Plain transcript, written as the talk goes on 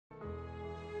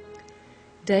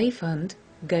Dave Hunt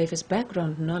gave us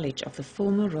background knowledge of the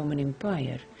former Roman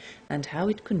Empire and how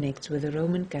it connects with the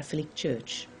Roman Catholic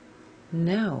Church.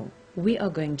 Now we are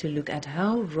going to look at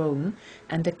how Rome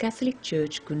and the Catholic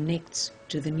Church connects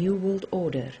to the New World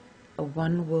Order, a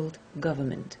one world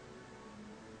government.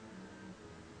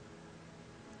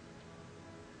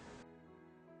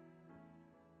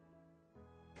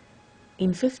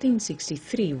 In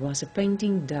 1563 was a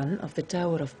painting done of the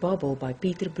Tower of Babel by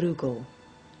Peter Bruegel.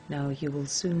 Now you will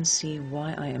soon see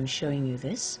why I am showing you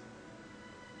this.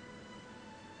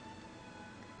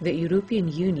 The European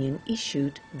Union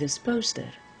issued this poster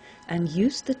and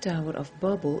used the Tower of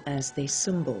Babel as their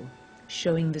symbol,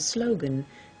 showing the slogan,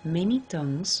 "Many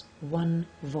tongues, one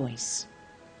voice."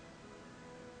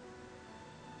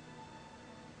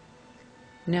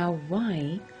 Now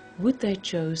why would they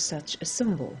choose such a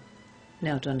symbol?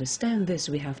 Now to understand this,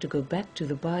 we have to go back to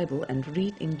the Bible and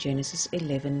read in Genesis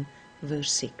 11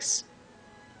 verse 6.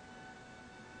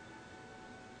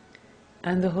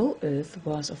 And the whole earth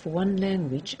was of one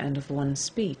language and of one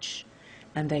speech.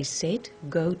 And they said,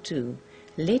 Go to,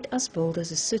 let us build us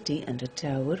a city and a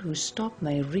tower whose top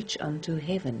may reach unto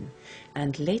heaven,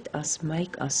 and let us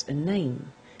make us a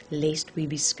name, lest we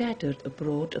be scattered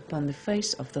abroad upon the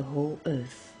face of the whole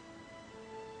earth.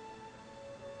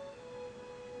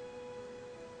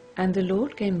 And the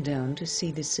Lord came down to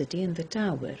see the city and the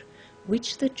tower,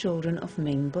 which the children of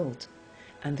men built.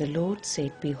 And the Lord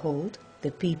said, Behold,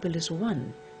 the people is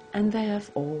one, and they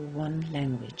have all one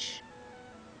language.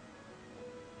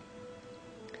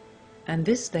 And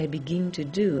this they begin to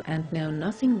do, and now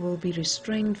nothing will be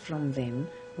restrained from them,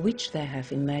 which they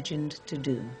have imagined to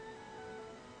do.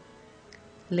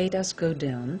 Let us go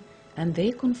down, and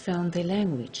there confound their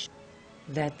language,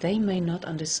 that they may not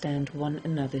understand one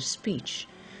another's speech.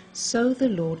 So the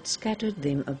Lord scattered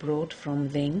them abroad from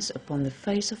thence upon the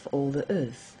face of all the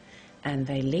earth, and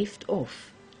they left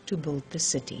off to build the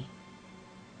city.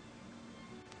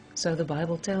 So the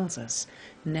Bible tells us,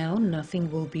 now nothing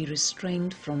will be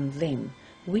restrained from them,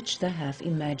 which they have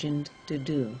imagined to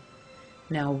do.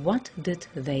 Now what did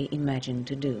they imagine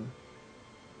to do?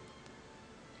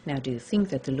 Now do you think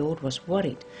that the Lord was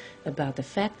worried about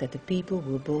the fact that the people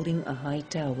were building a high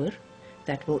tower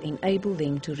that will enable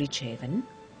them to reach heaven?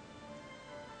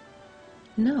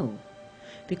 No,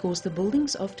 because the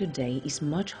buildings of today is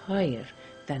much higher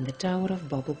than the Tower of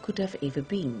Babel could have ever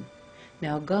been.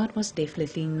 Now God was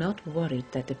definitely not worried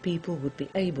that the people would be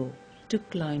able to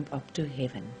climb up to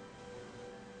heaven.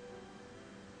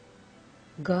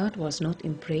 God was not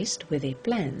impressed with their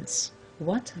plans,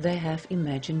 what they have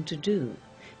imagined to do.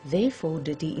 Therefore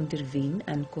did he intervene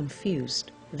and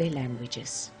confused their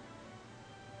languages.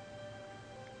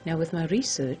 Now with my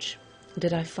research,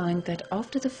 did I find that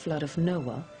after the flood of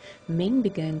Noah, men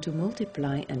began to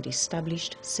multiply and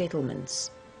established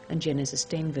settlements. In Genesis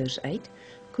 10 verse 8,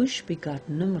 Cush begat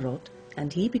Nimrod,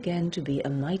 and he began to be a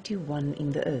mighty one in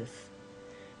the earth.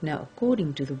 Now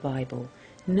according to the Bible,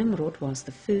 Nimrod was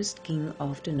the first king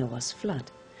after Noah's flood,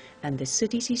 and the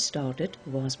cities he started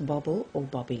was Babel or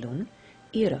Babylon,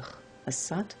 Erech,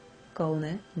 Assad,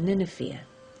 Calne, Nineveh.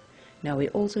 Now we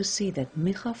also see that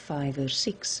Micah 5 verse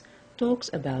 6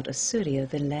 talks about Assyria,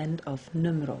 the land of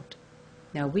Nimrod.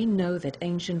 Now we know that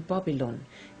ancient Babylon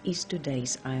is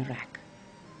today's Iraq.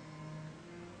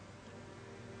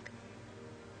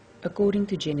 According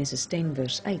to Genesis 10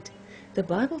 verse 8, the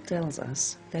Bible tells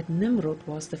us that Nimrod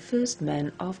was the first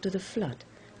man after the flood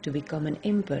to become an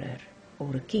emperor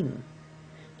or a king.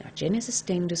 Now Genesis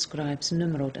 10 describes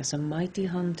Nimrod as a mighty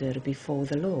hunter before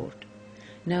the Lord.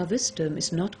 Now this term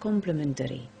is not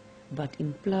complimentary, but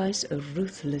implies a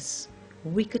ruthless,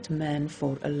 wicked man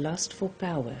for a lust for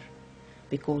power,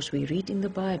 because we read in the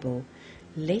Bible,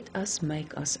 let us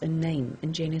make us a name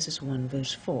in Genesis 1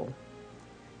 verse 4.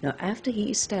 Now after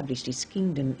he established his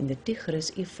kingdom in the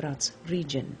Tigris-Euphrates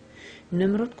region,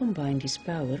 Nimrod combined his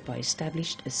power by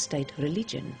establishing a state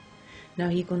religion. Now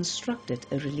he constructed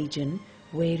a religion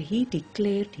where he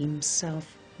declared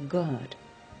himself God,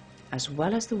 as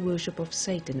well as the worship of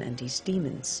Satan and his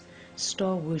demons,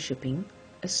 star worshipping,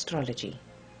 astrology.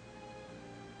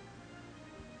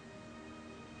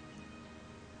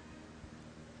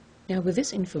 Now with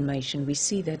this information we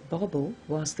see that Babel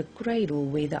was the cradle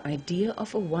where the idea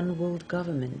of a one world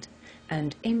government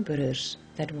and emperors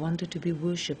that wanted to be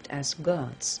worshipped as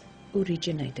gods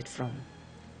originated from.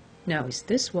 Now is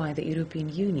this why the European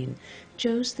Union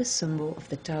chose the symbol of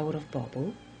the Tower of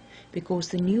Babel? Because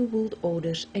the New World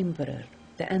Order's emperor,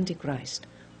 the Antichrist,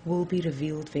 will be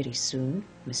revealed very soon,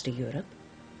 Mr. Europe.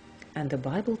 And the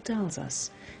Bible tells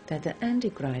us that the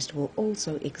Antichrist will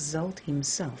also exalt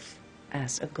himself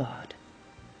as a god.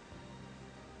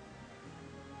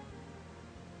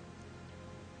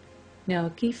 Now,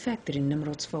 a key factor in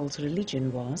Nimrod's false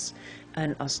religion was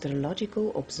an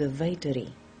astrological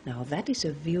observatory. Now, that is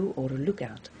a view or a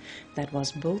lookout that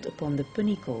was built upon the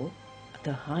pinnacle,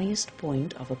 the highest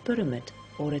point of a pyramid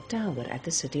or a tower at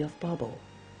the city of Babel.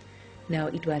 Now,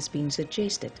 it has been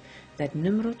suggested that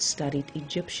Nimrod studied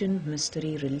Egyptian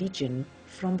mystery religion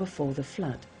from before the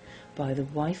flood by the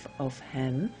wife of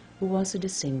Ham, who was a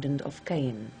descendant of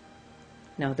Cain.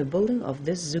 Now, the building of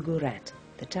this ziggurat,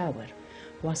 the tower,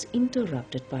 was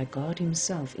interrupted by God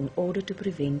himself in order to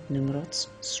prevent Nimrod's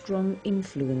strong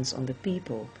influence on the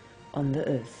people on the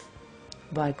earth,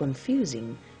 by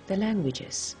confusing the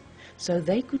languages, so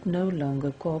they could no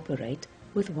longer cooperate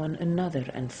with one another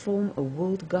and form a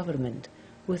world government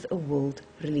with a world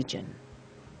religion.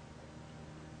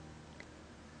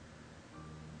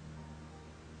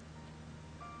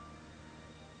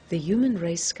 The human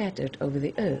race scattered over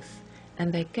the earth,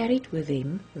 and they carried with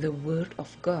them the word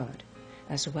of God,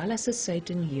 as well as the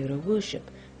Satan hero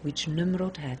worship, which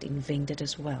Nimrod had invented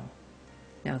as well.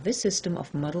 Now, this system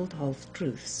of muddled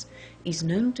half-truths is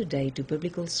known today to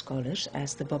biblical scholars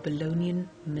as the Babylonian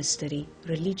mystery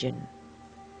religion.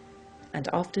 And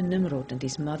after Nimrod and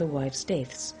his mother-wife's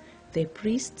deaths, their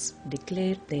priests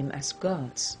declared them as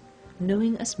gods,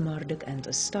 knowing as Marduk and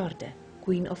Astarte,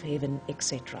 Queen of Heaven,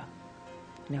 etc.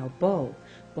 Now, Baal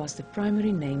was the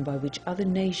primary name by which other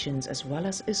nations as well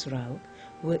as Israel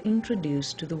were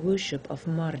introduced to the worship of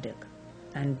Marduk,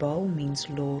 and Baal means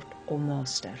Lord or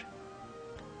Master.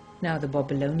 Now, the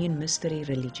Babylonian mystery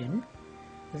religion,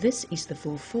 this is the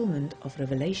fulfillment of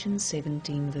Revelation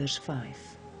 17 verse 5.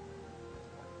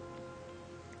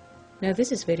 Now,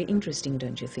 this is very interesting,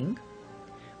 don't you think?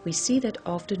 We see that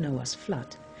after Noah's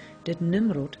flood, that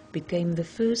Nimrod became the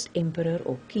first emperor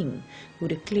or king who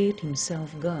declared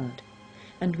himself God.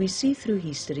 And we see through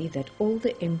history that all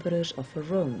the emperors of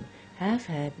Rome have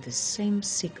had the same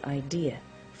sick idea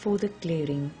for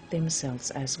declaring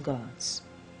themselves as gods.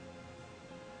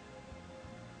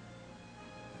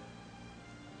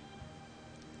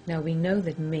 Now, we know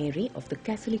that Mary of the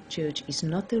Catholic Church is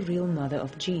not the real mother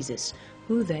of Jesus,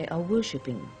 who they are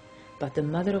worshipping, but the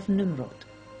mother of Nimrod.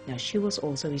 Now, she was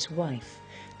also his wife,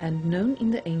 and known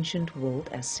in the ancient world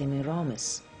as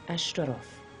Semiramis,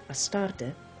 Ashtaroth,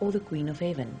 Astarte, or the Queen of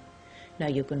Heaven. Now,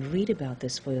 you can read about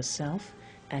this for yourself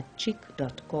at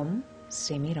chick.com,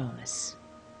 Semiramis.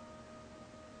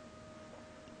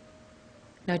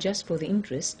 Now, just for the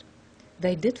interest,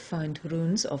 they did find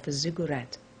ruins of a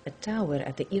ziggurat, a tower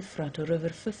at the Euphrates River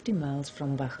 50 miles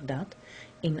from Baghdad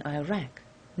in Iraq,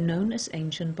 known as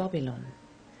ancient Babylon.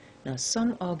 Now,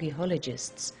 some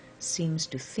archaeologists seem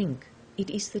to think it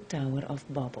is the Tower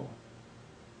of Babel.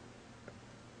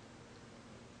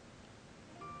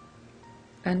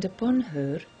 And upon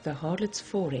her, the harlot's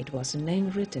forehead, was a name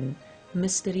written,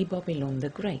 Mystery Babylon the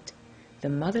Great, the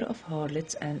mother of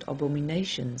harlots and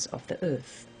abominations of the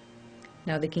earth.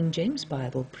 Now, the King James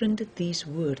Bible printed these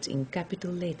words in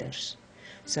capital letters,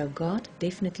 so God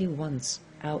definitely wants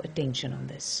our attention on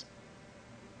this.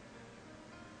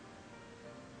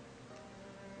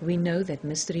 We know that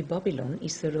Mystery Babylon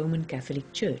is the Roman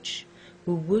Catholic Church,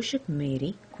 who worship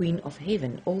Mary, Queen of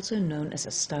Heaven, also known as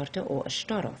Astarte or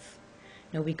Ashtaroth.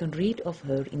 Now, we can read of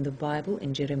her in the Bible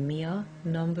in Jeremiah,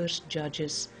 Numbers,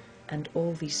 Judges, and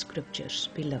all these scriptures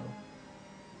below.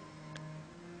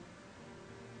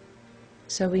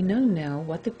 So we know now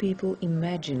what the people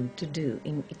imagined to do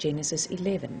in Genesis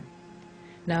 11.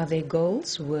 Now, their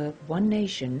goals were one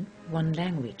nation, one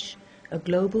language, a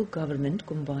global government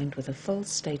combined with a false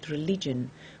state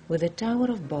religion, with the Tower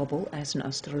of Babel as an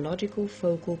astrological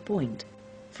focal point,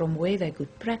 from where they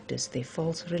could practice their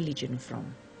false religion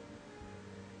from.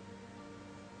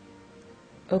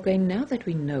 Okay, now that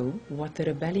we know what the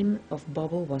rebellion of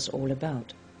Babel was all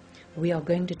about, we are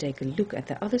going to take a look at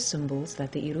the other symbols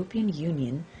that the European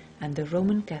Union and the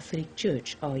Roman Catholic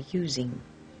Church are using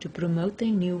to promote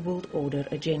their New World Order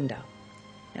agenda.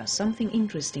 Now, something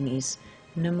interesting is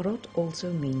Nimrod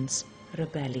also means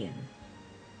rebellion.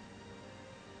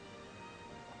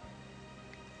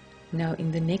 Now,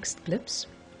 in the next clips,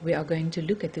 we are going to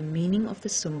look at the meaning of the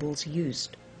symbols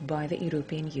used by the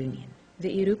European Union.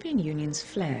 The European Union's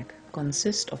flag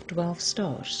consists of 12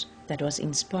 stars that was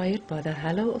inspired by the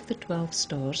halo of the 12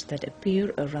 stars that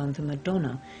appear around the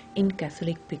Madonna in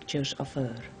Catholic pictures of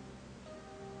her.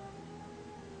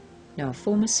 Now,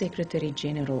 former Secretary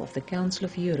General of the Council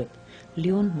of Europe,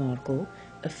 Leon Markel,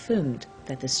 affirmed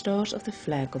that the stars of the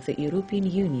flag of the European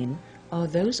Union are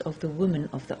those of the women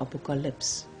of the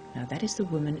Apocalypse. Now, that is the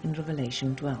woman in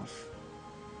Revelation 12.